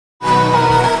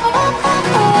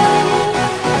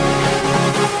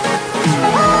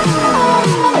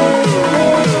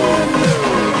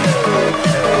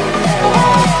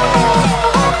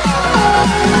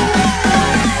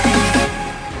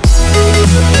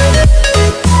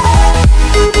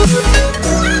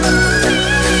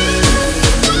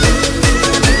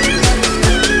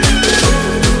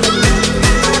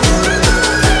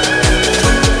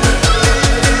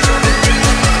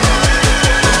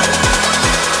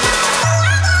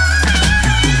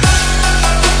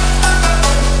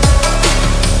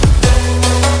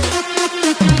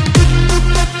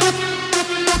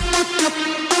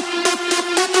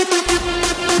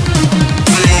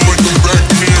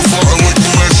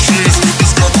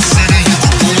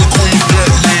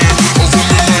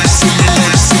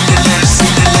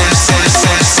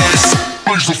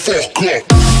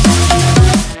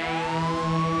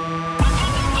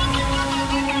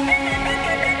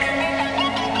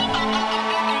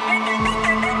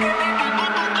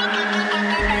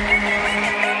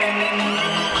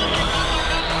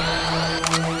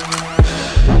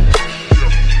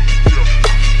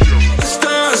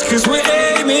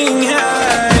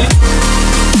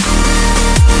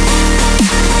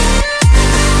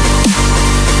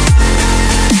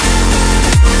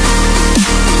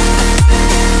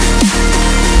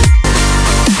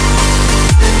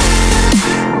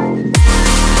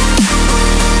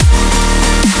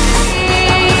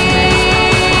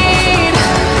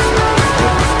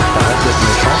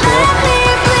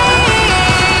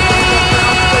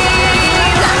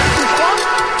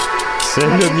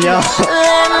미안.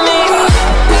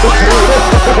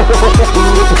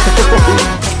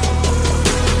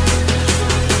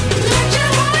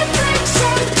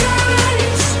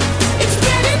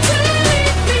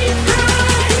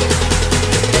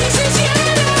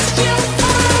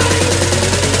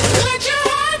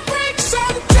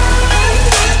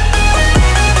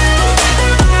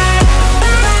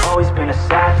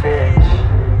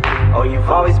 Oh, you've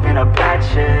always been a bad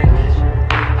chick.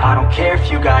 I don't care if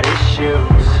you got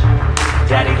issues.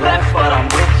 Daddy left, but I'm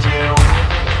with you.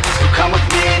 So come with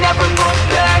me and never look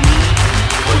back.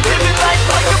 We're living life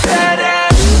like a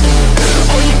badass.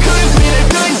 Oh, you could have been a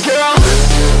good girl,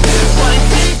 but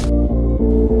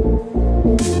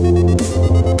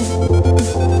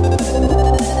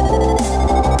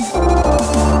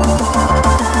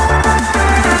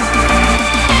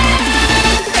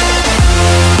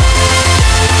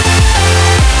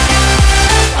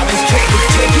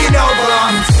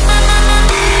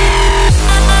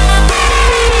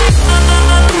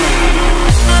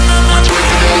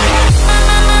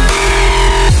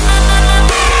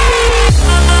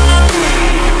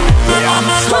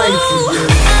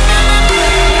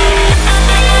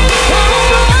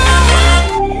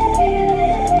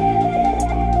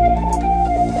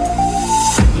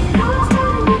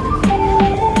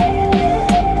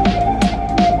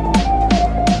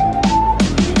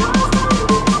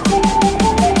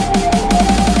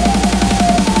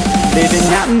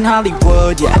living out in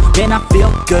Hollywood, yeah, man, I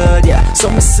feel good, yeah. So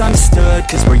misunderstood,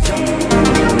 cause we're young.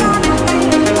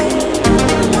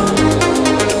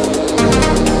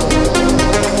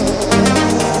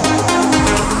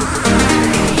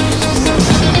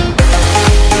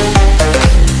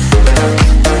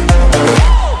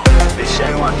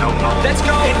 Let's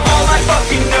go. And all I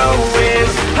fucking know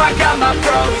is I got my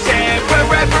pros, and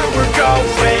wherever we're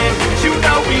going, you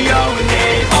know we own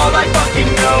it. All I fucking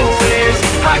know is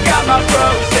I got my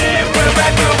pros, and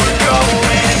wherever we're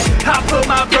going, I put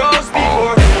my bros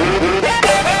before.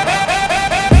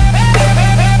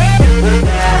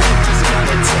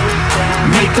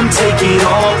 Make them take it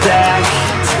all back.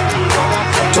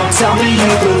 Don't tell me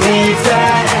you believe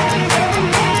that.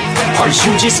 Are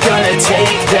you just gonna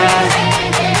take that?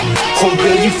 Or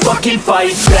will you fucking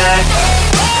fight back?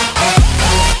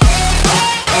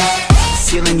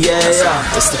 Ceiling,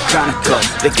 yeah, it's the chronicle.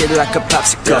 Lick it like a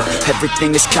popsicle.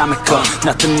 Everything is comical,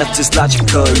 nothing is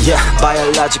logical. Yeah,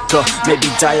 biological, maybe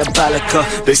diabolical.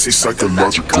 They say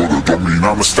psychological, that don't mean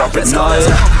I'ma stop it. No,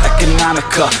 yeah,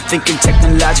 economical, thinking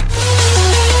technological.